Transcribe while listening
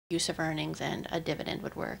use of earnings and a dividend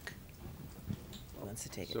would work. Who wants to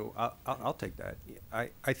take it? So I'll take that.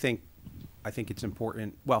 I think it's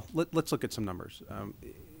important. Well, let's look at some numbers.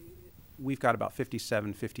 We've got about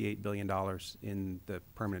 $57–58 billion in the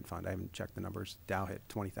permanent fund. I haven't checked the numbers. Dow hit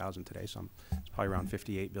 20,000 today, so it's probably around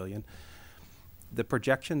 58 billion. The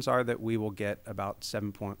projections are that we will get about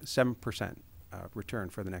 7% return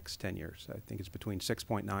for the next 10 years. I think it's between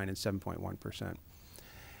 6.9 and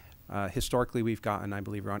 7.1%. Historically, we've gotten, I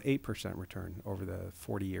believe, around 8% return over the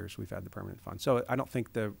 40 years we've had the permanent fund. So I don't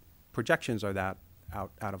think the projections are that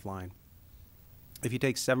out of line. If you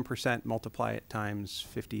take 7%, multiply it times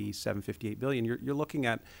 58 billion, you're looking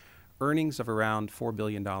at earnings of around $4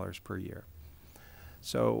 billion per year.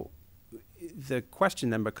 So the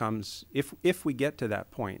question then becomes, if we get to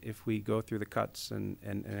that point, if we go through the cuts and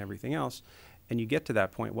everything else, and you get to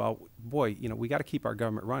that point, well, boy, we got to keep our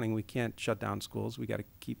government running. We can't shut down schools. We got to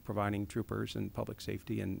keep providing troopers and public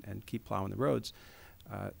safety and keep plowing the roads.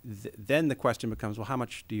 Then the question becomes, well, how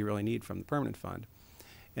much do you really need from the permanent fund?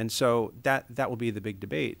 And so that will be the big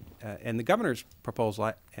debate. And the governor's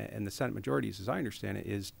proposal and the Senate majority's, as I understand it,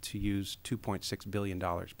 is to use $2.6 billion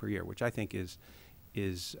per year, which I think is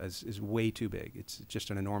way too big. It's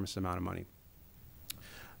just an enormous amount of money.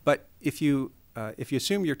 But if you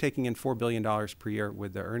assume you're taking in $4 billion per year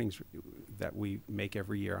with the earnings that we make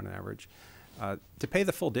every year on average, to pay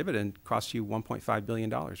the full dividend costs you $1.5 billion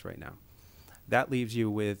right now. That leaves you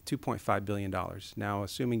with $2.5 billion. Now,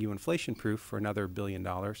 assuming you inflation-proof for another $1 billion,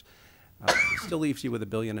 it still leaves you with $1.5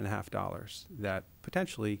 billion that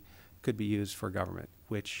potentially could be used for government,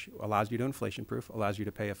 which allows you to inflation-proof, allows you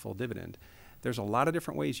to pay a full dividend. There's a lot of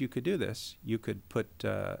different ways you could do this. You could put,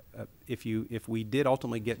 if we did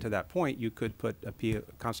ultimately get to that point, you could put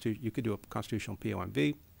you could do a constitutional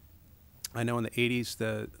POMV. I know in the 80s,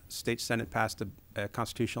 the state Senate passed a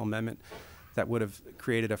constitutional amendment that would have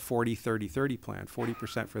created a 40-30-30 plan,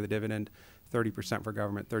 40% for the dividend, 30% for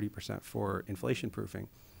government, 30% for inflation proofing.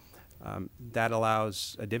 That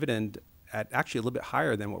allows a dividend at actually a little bit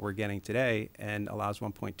higher than what we're getting today and allows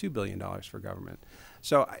 $1.2 billion for government.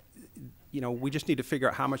 So, we just need to figure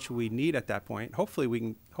out how much we need at that point. Hopefully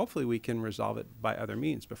we can resolve it by other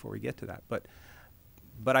means before we get to that.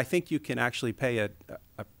 But I think you can actually pay a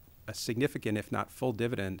significant, if not full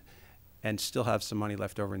dividend, and still have some money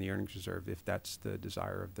left over in the earnings reserve if that's the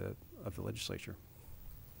desire of the legislature.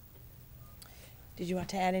 Did you want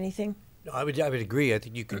to add anything? No, I would agree. I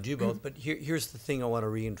think you can do both. But here's the thing I want to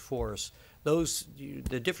reinforce.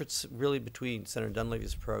 The difference really between Senator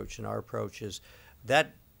Dunleavy's approach and our approach is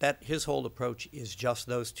that his whole approach is just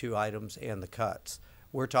those two items and the cuts.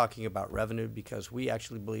 We're talking about revenue because we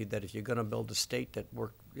actually believe that if you're going to build a state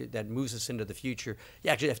that moves us into the future, you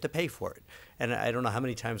actually have to pay for it. And I don't know how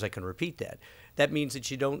many times I can repeat that. That means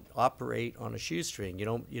that you don't operate on a shoestring. You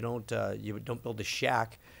don't build a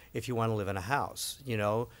shack if you want to live in a house.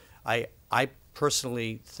 I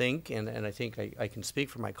personally think, and I think I can speak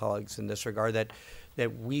for my colleagues in this regard, that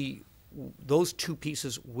those two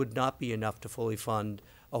pieces would not be enough to fully fund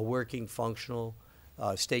a working, functional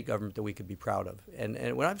state government that we could be proud of.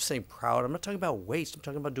 And when I'm saying proud, I'm not talking about waste. I'm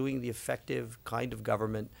talking about doing the effective kind of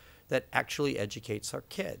government that actually educates our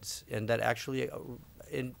kids and that actually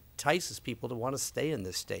entices people to want to stay in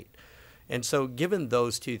this state. And so given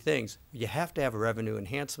those two things, you have to have a revenue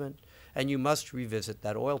enhancement and you must revisit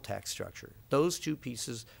that oil tax structure. Those two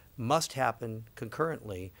pieces must happen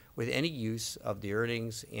concurrently with any use of the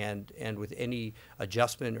earnings and with any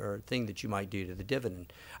adjustment or thing that you might do to the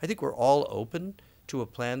dividend. I think we're all open to a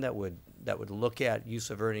plan that would look at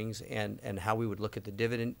use of earnings and how we would look at the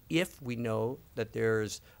dividend if we know that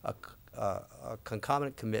there's a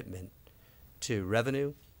concomitant commitment to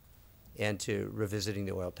revenue and to revisiting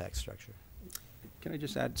the oil tax structure. Can I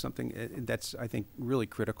just add something that's, I think, really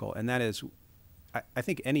critical, and that is I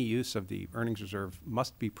think any use of the earnings reserve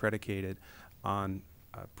must be predicated on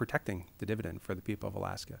protecting the dividend for the people of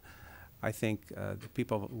Alaska. I think the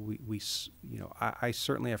people, I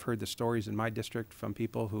certainly have heard the stories in my district from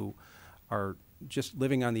people who are just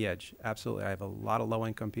living on the edge. Absolutely. I have a lot of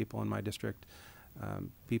low-income people in my district,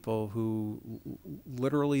 people who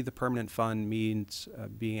literally the permanent fund means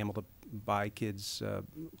being able to buy kids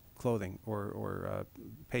clothing or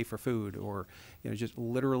pay for food or just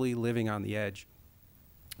literally living on the edge.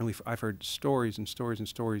 And I've heard stories and stories and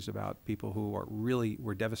stories about people who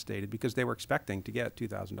were devastated because they were expecting to get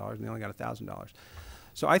 $2,000 and they only got $1,000.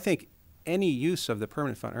 So I think any use of the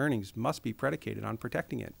permanent fund earnings must be predicated on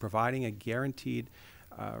protecting it, providing a guaranteed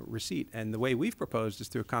receipt. And the way we've proposed is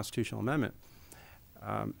through a constitutional amendment.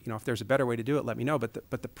 If there's a better way to do it, let me know. But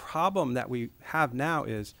the problem that we have now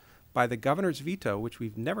is by the governor's veto, which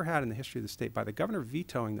we've never had in the history of the state, by the governor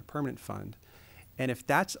vetoing the permanent fund, and if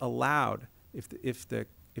that's allowed, if the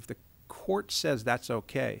court says that's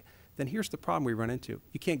okay, then here's the problem we run into.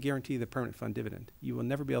 You can't guarantee the permanent fund dividend. You will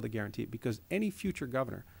never be able to guarantee it because any future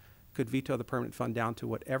governor could veto the permanent fund down to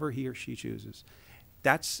whatever he or she chooses.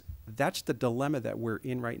 That's the dilemma that we're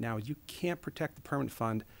in right now. You can't protect the permanent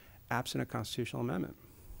fund absent a constitutional amendment.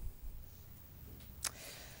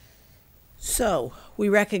 So we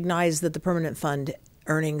recognize that the permanent fund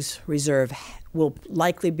earnings reserve will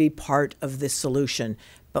likely be part of this solution,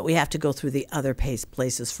 but we have to go through the other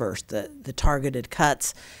places first, the targeted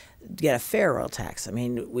cuts, get a fair oil tax. I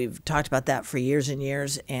mean, we've talked about that for years and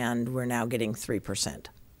years, and we're now getting 3%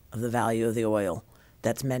 of the value of the oil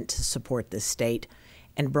that's meant to support this state.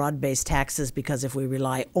 And broad-based taxes, because if we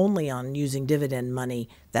rely only on using dividend money,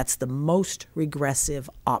 that's the most regressive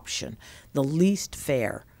option, the least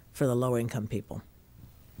fair for the low-income people.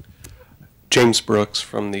 James Brooks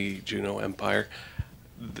from the Juneau Empire.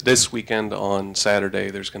 This weekend on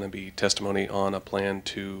Saturday, there's going to be testimony on a plan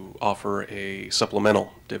to offer a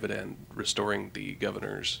supplemental dividend, restoring the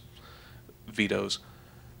governor's vetoes.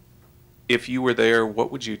 If you were there,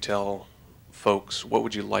 what would you tell folks? What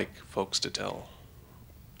would you like folks to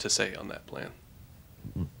say on that plan?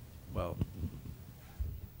 Well,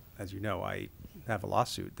 as you know, I have a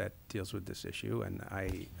lawsuit that deals with this issue, and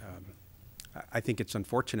I think it's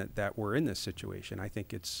unfortunate that we're in this situation. I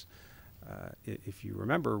think it's, if you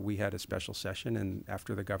remember, we had a special session, and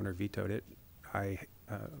after the governor vetoed it, I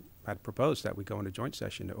had proposed that we go into joint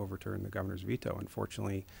session to overturn the governor's veto.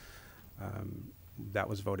 Unfortunately, that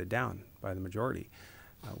was voted down by the majority.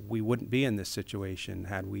 We wouldn't be in this situation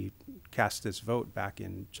had we cast this vote back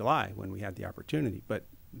in July when we had the opportunity, but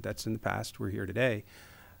that's in the past. We're here today.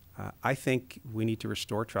 I think we need to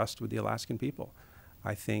restore trust with the Alaskan people.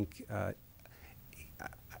 I think,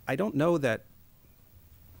 I don't know that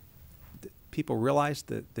people realize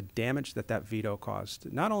the damage that veto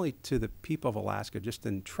caused, not only to the people of Alaska, just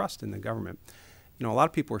in trust in the government. You know, a lot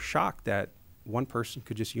of people were shocked that one person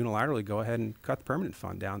could just unilaterally go ahead and cut the permanent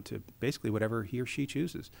fund down to basically whatever he or she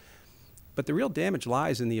chooses. But the real damage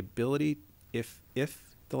lies in the ability, if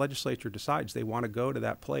the legislature decides they want to go to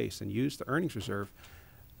that place and use the earnings reserve,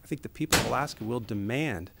 I think the people of Alaska will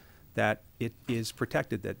demand that it is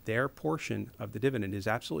protected, that their portion of the dividend is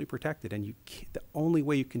absolutely protected. And the only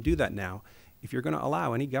way you can do that now, if you're going to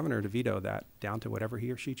allow any governor to veto that down to whatever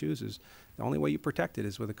he or she chooses, the only way you protect it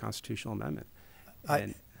is with a constitutional amendment.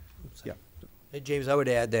 And, yeah. Hey, James, I would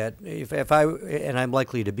add that if I, and I'm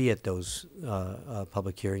likely to be at those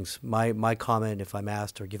public hearings, my comment, if I'm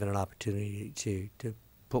asked or given an opportunity to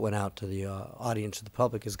put one out to the audience of the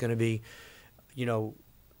public, is going to be, you know,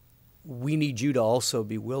 we need you to also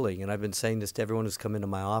be willing, and I've been saying this to everyone who's come into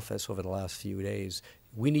my office over the last few days,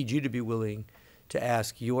 we need you to be willing to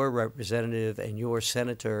ask your representative and your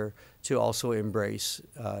senator to also embrace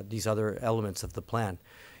these other elements of the plan.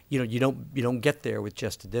 You know, you don't get there with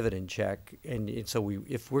just a dividend check, and so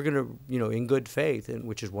if we're going to, you know, in good faith, and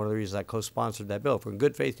which is one of the reasons I co-sponsored that bill, if we're in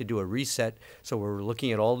good faith to do a reset, so we're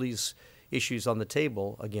looking at all these issues on the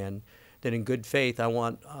table again, then in good faith, I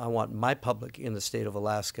want my public in the state of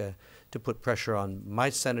Alaska to put pressure on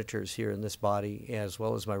my senators here in this body, as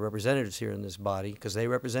well as my representatives here in this body, because they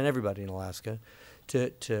represent everybody in Alaska,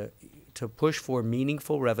 to push for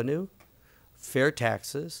meaningful revenue, fair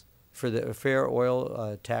taxes, for the fair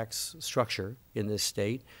oil tax structure in this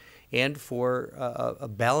state, and for a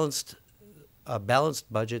balanced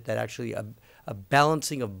budget that actually a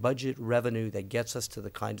balancing of budget revenue that gets us to the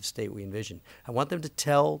kind of state we envision. I want them to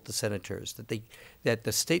tell the senators that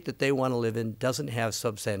the state that they want to live in doesn't have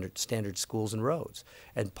substandard schools and roads.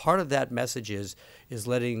 And part of that message is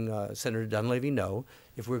letting Senator Dunleavy know,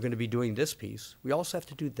 if we're going to be doing this piece, we also have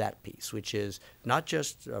to do that piece, which is not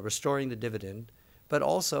just restoring the dividend, but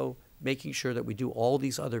also making sure that we do all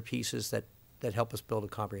these other pieces that help us build a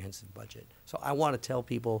comprehensive budget. So I want to tell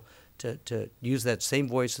people to use that same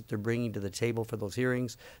voice that they're bringing to the table for those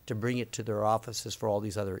hearings, to bring it to their offices for all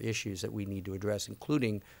these other issues that we need to address,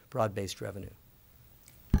 including broad-based revenue.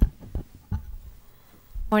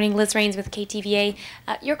 Morning, Liz Raines with KTVA.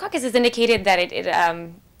 Your caucus has indicated that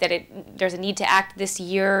there's a need to act this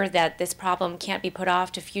year, that this problem can't be put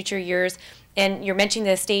off to future years, and you're mentioning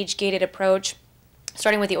the stage-gated approach,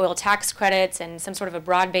 starting with the oil tax credits and some sort of a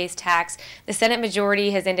broad-based tax. The Senate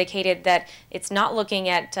majority has indicated that it's not looking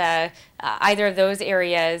at either of those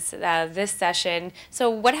areas this session. So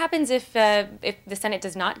what happens if the Senate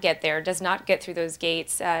does not get there, does not get through those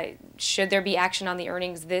gates? Should there be action on the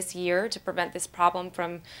earnings this year to prevent this problem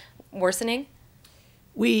from worsening?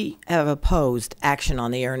 We have opposed action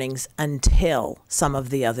on the earnings until some of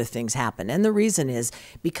the other things happen. And the reason is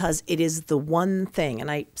because it is the one thing,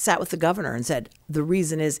 and I sat with the governor and said, the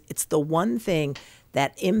reason is it's the one thing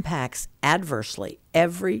that impacts adversely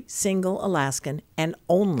every single Alaskan and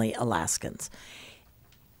only Alaskans.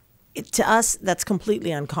 To us, that's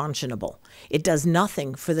completely unconscionable. It does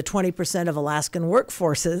nothing for the 20% of Alaskan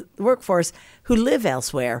workforce who live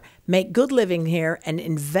elsewhere, make good living here, and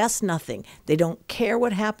invest nothing. They don't care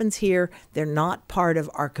what happens here. They're not part of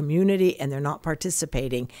our community, and they're not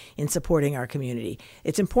participating in supporting our community.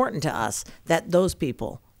 It's important to us that those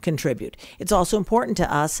people contribute. It's also important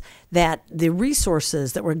to us that the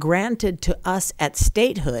resources that were granted to us at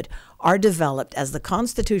statehood are developed as the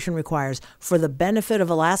Constitution requires for the benefit of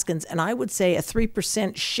Alaskans. And I would say a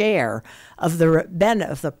 3% share of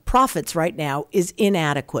the profits right now is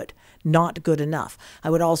inadequate, not good enough. I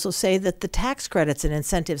would also say that the tax credits and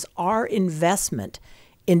incentives are investment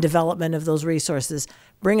in development of those resources,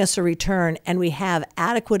 bring us a return, and we have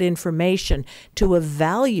adequate information to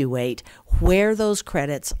evaluate where those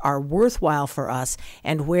credits are worthwhile for us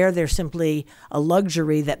and where they're simply a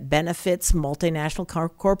luxury that benefits multinational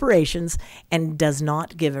corporations and does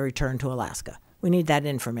not give a return to Alaska. We need that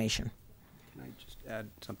information. Can I just add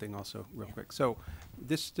something also real quick? So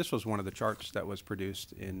this was one of the charts that was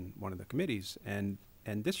produced in one of the committees, and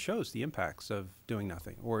this shows the impacts of doing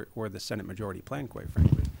nothing, or the Senate Majority Plan, quite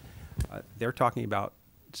frankly. They're talking about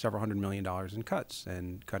several $100 million in cuts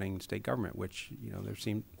and cutting state government, which, there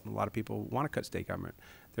seem a lot of people want to cut state government.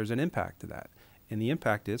 There's an impact to that. And the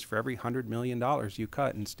impact is for every $100 million you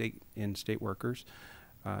cut in state workers,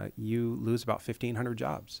 you lose about 1,500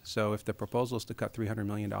 jobs. So if the proposal is to cut $300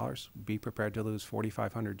 million, be prepared to lose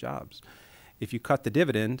 4,500 jobs. If you cut the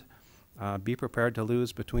dividend, be prepared to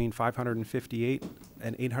lose between 558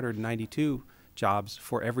 and 892 jobs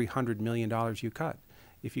for every $100 million you cut.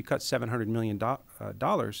 If you cut $700 million,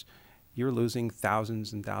 you're losing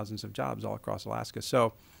thousands and thousands of jobs all across Alaska.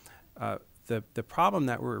 So the problem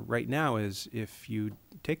that we're right now is if you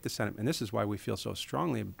take the Senate, and this is why we feel so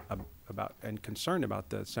strongly about and concerned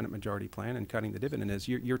about the Senate Majority Plan and cutting the dividend, is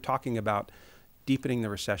you're talking about deepening the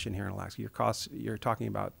recession here in Alaska. You're talking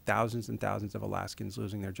about thousands and thousands of Alaskans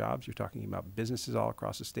losing their jobs. You're talking about businesses all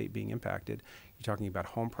across the state being impacted. You're talking about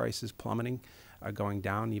home prices plummeting, going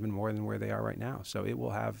down even more than where they are right now. So it will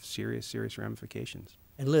have serious ramifications.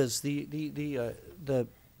 And Liz, the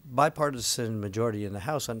bipartisan majority in the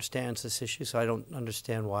House understands this issue, so I don't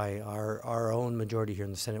understand why our own majority here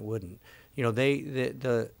in the Senate wouldn't.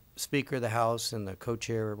 The Speaker of the House and the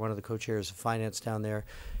co-chair, one of the co-chairs of Finance down there,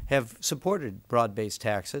 have supported broad-based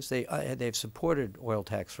taxes. They've supported oil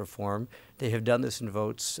tax reform. They have done this in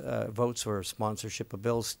votes or sponsorship of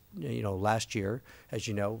bills. Last year, as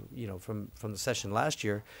you know, from the session last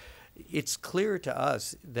year, it's clear to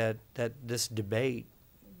us that this debate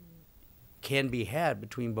can be had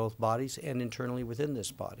between both bodies and internally within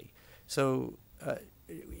this body. So,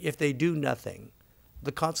 if they do nothing,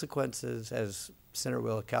 the consequences, as Senator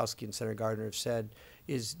Wielechowski and Senator Gardner have said,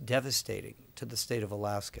 is devastating to the state of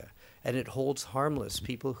Alaska, and it holds harmless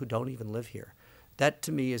people who don't even live here. That,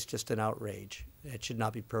 to me, is just an outrage. It should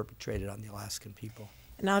not be perpetrated on the Alaskan people.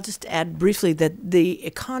 And I'll just add briefly that the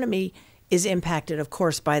economy is impacted, of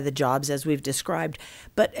course, by the jobs, as we've described.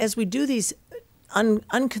 But as we do these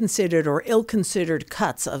unconsidered or ill-considered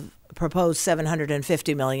cuts of proposed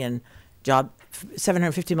 $750 million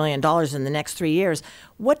in the next 3 years,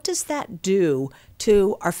 what does that do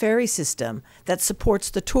to our ferry system that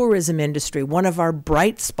supports the tourism industry, one of our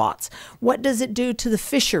bright spots? What does it do to the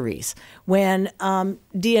fisheries when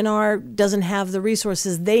DNR doesn't have the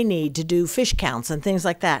resources they need to do fish counts and things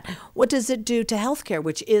like that? What does it do to healthcare,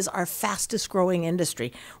 which is our fastest growing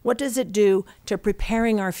industry? What does it do to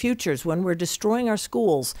preparing our futures when we're destroying our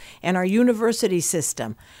schools and our university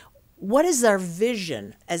system? What is our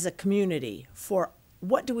vision as a community for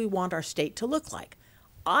what do we want our state to look like?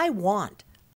 I want